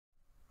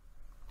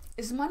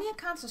Is money a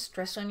constant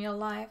stress in your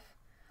life?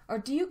 Or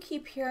do you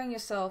keep hearing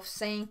yourself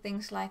saying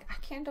things like, I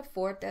can't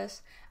afford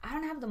this, I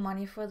don't have the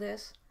money for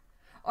this?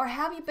 Or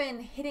have you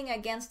been hitting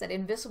against that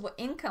invisible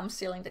income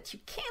ceiling that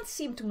you can't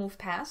seem to move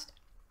past?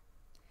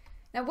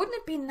 Now, wouldn't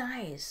it be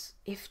nice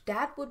if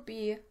that would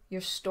be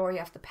your story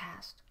of the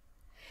past?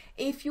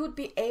 If you would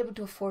be able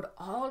to afford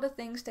all the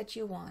things that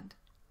you want?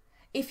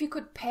 If you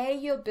could pay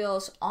your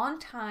bills on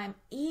time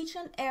each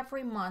and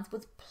every month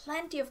with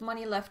plenty of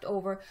money left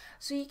over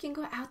so you can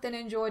go out and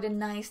enjoy the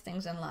nice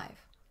things in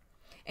life?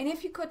 And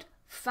if you could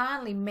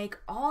finally make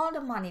all the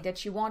money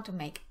that you want to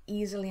make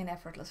easily and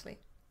effortlessly?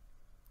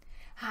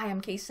 Hi, I'm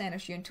Kay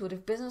Sanders, your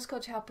intuitive business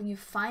coach, helping you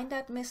find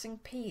that missing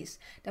piece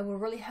that will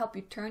really help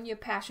you turn your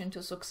passion into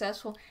a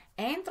successful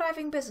and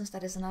thriving business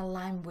that is in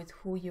alignment with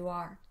who you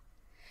are.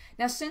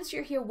 Now, since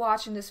you're here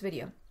watching this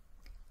video,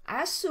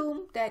 I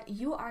assume that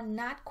you are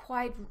not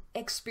quite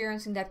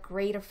experiencing that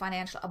greater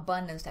financial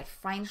abundance, that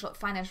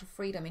financial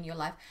freedom in your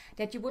life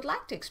that you would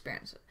like to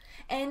experience,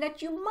 and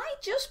that you might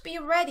just be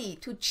ready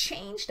to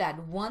change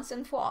that once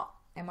and for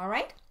all. Am I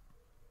right?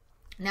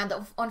 Now,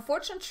 the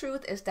unfortunate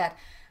truth is that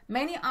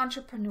many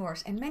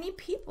entrepreneurs and many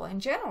people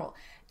in general,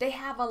 they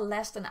have a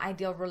less than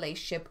ideal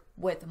relationship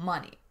with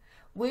money,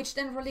 which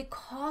then really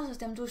causes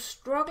them to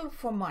struggle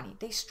for money.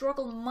 They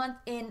struggle month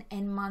in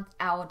and month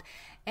out.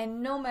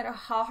 And no matter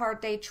how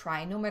hard they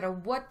try, no matter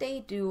what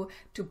they do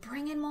to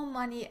bring in more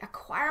money,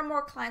 acquire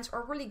more clients,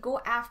 or really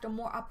go after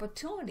more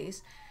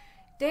opportunities,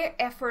 their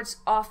efforts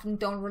often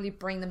don't really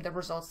bring them the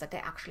results that they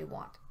actually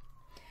want.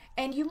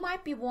 And you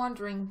might be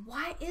wondering,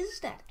 why is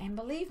that? And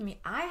believe me,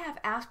 I have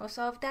asked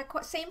myself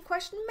that same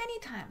question many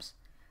times.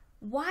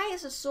 Why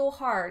is it so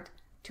hard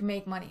to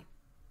make money?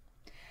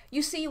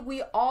 You see,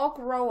 we all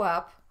grow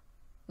up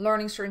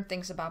learning certain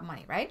things about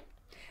money, right?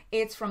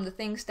 It's from the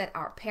things that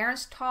our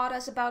parents taught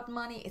us about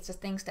money. It's the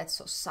things that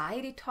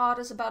society taught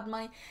us about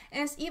money.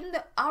 And it's even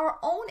our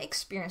own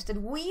experience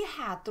that we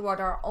had throughout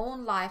our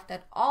own life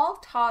that all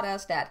taught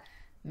us that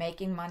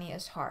making money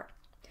is hard.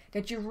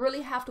 That you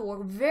really have to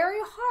work very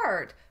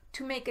hard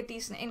to make a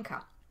decent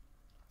income.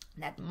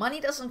 That money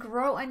doesn't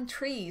grow on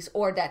trees,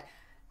 or that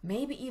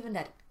maybe even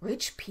that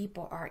rich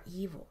people are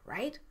evil,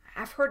 right?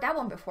 I've heard that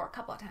one before a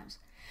couple of times.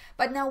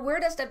 But now, where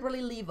does that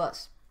really leave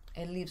us?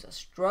 It leaves us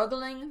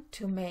struggling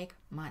to make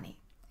money.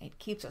 It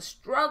keeps us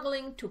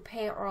struggling to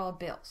pay our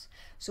bills.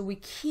 So we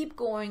keep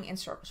going in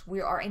circles.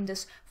 We are in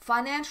this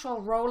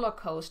financial roller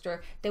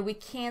coaster that we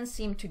can't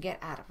seem to get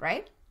out of,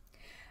 right?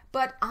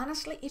 But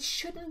honestly, it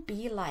shouldn't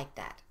be like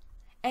that.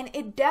 And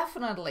it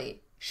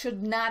definitely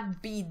should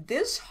not be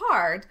this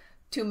hard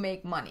to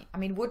make money. I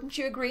mean, wouldn't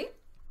you agree?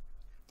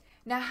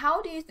 Now,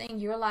 how do you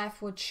think your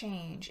life would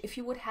change if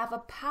you would have a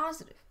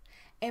positive,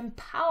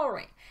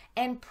 empowering,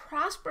 and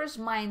prosperous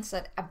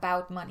mindset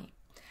about money?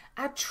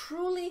 A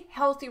truly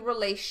healthy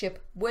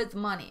relationship with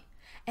money,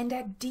 and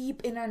that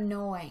deep inner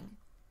knowing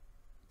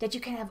that you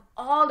can have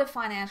all the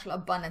financial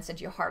abundance that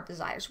your heart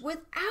desires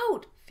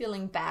without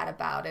feeling bad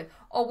about it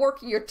or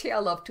working your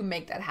tail off to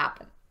make that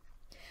happen.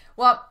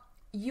 Well,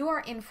 you are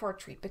in for a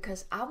treat,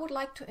 because I would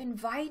like to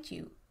invite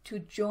you to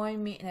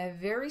join me in a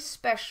very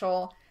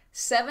special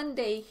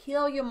 7-day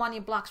Heal Your Money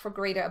Blocks for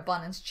Greater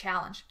Abundance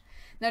challenge.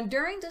 Now,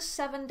 during this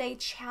 7-day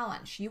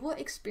challenge, you will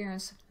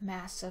experience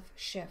massive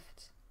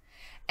shifts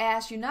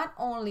as you not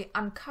only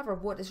uncover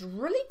what is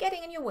really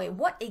getting in your way,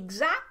 what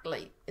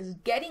exactly is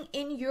getting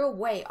in your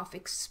way of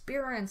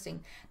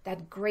experiencing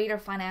that greater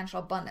financial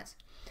abundance,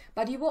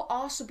 but you will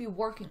also be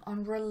working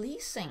on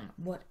releasing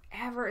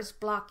whatever is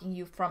blocking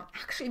you from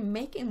actually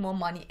making more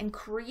money and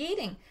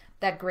creating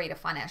that greater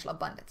financial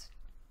abundance.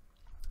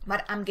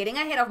 But I'm getting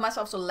ahead of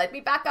myself, so let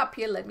me back up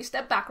here. Let me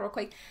step back real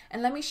quick,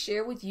 and let me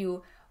share with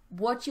you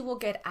what you will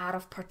get out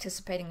of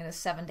participating in the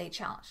 7-day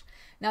challenge.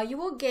 Now, you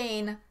will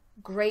gain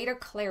greater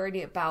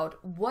clarity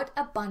about what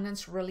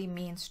abundance really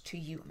means to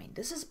you. I mean,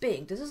 this is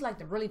big. This is like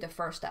really the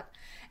first step.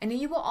 And then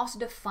you will also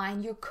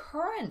define your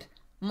current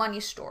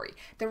money story,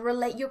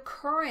 your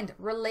current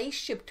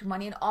relationship to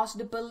money, and also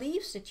the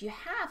beliefs that you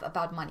have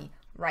about money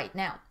right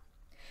now.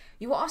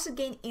 You will also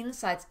gain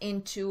insights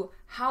into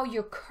how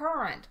your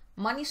current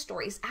money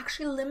story is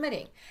actually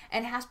limiting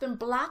and has been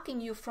blocking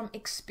you from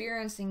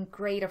experiencing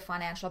greater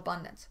financial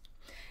abundance.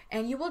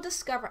 And you will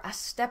discover a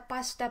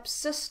step-by-step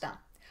system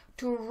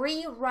to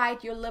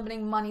rewrite your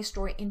limiting money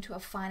story into a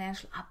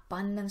financial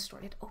abundance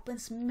story that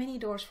opens many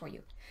doors for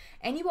you.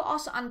 And you will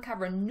also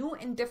uncover new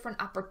and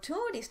different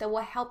opportunities that will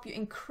help you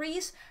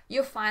increase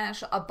your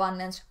financial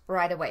abundance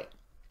right away.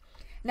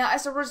 Now,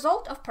 as a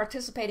result of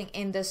participating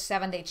in this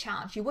 7-day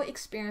challenge, you will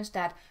experience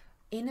that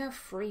inner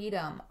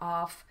freedom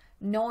of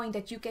knowing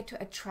that you get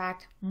to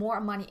attract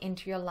more money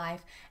into your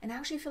life and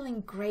actually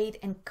feeling great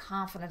and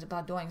confident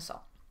about doing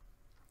so.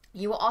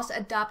 You will also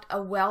adopt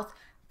a wealth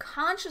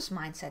conscious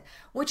mindset,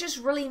 which is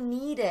really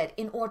needed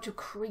in order to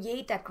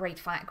create that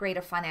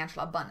greater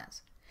financial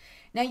abundance.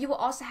 Now, you will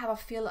also have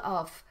feel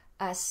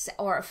a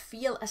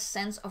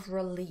sense of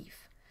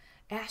relief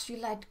as you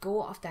let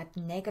go of that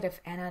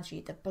negative energy,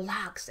 the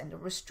blocks and the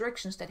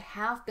restrictions that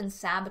have been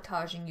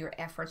sabotaging your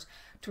efforts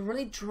to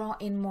really draw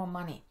in more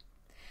money.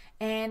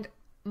 And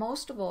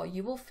most of all,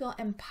 you will feel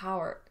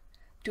empowered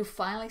to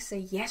finally say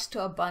yes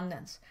to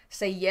abundance,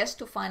 say yes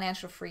to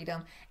financial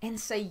freedom, and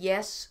say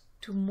yes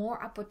to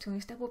more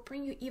opportunities that will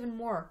bring you even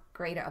more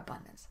greater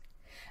abundance.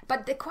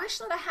 But the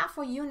question that I have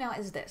for you now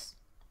is this: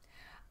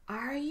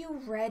 are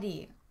you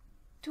ready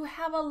to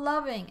have a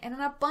loving and an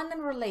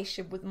abundant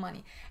relationship with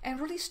money and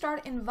really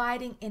start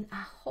inviting in a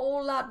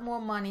whole lot more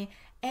money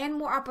and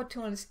more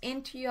opportunities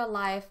into your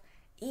life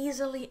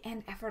easily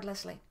and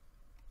effortlessly?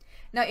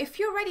 Now, if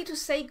you're ready to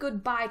say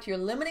goodbye to your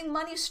limiting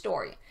money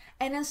story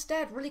and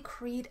instead really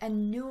create a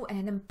new and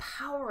an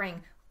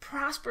empowering,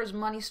 prosperous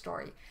money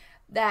story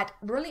that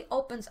really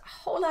opens a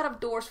whole lot of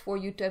doors for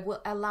you, that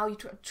will allow you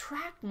to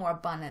attract more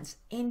abundance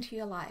into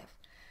your life,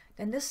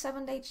 then this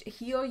 7-day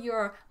Heal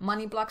Your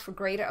Money Blocks for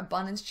Greater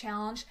Abundance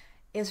challenge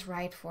is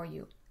right for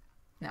you.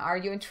 Now, are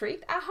you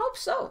intrigued? I hope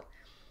so.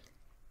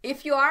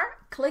 If you are,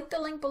 click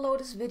the link below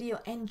this video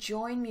and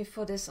join me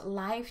for this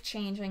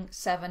life-changing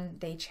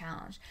 7-day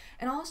challenge.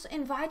 And also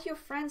invite your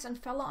friends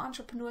and fellow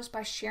entrepreneurs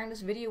by sharing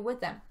this video with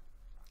them.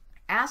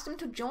 Ask them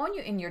to join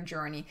you in your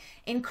journey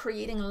in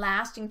creating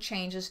lasting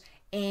changes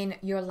in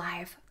your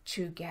life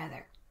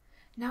together.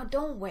 Now,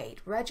 don't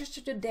wait.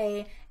 Register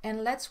today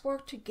and let's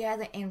work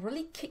together in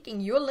really kicking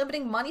your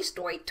limiting money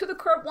story to the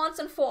curb once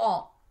and for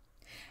all.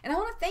 And I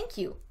want to thank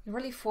you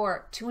really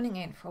for tuning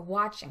in, for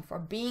watching, for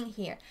being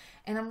here.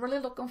 And I'm really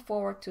looking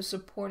forward to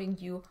supporting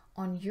you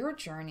on your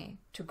journey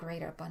to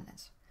greater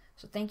abundance.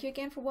 So thank you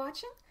again for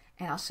watching,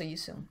 and I'll see you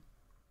soon.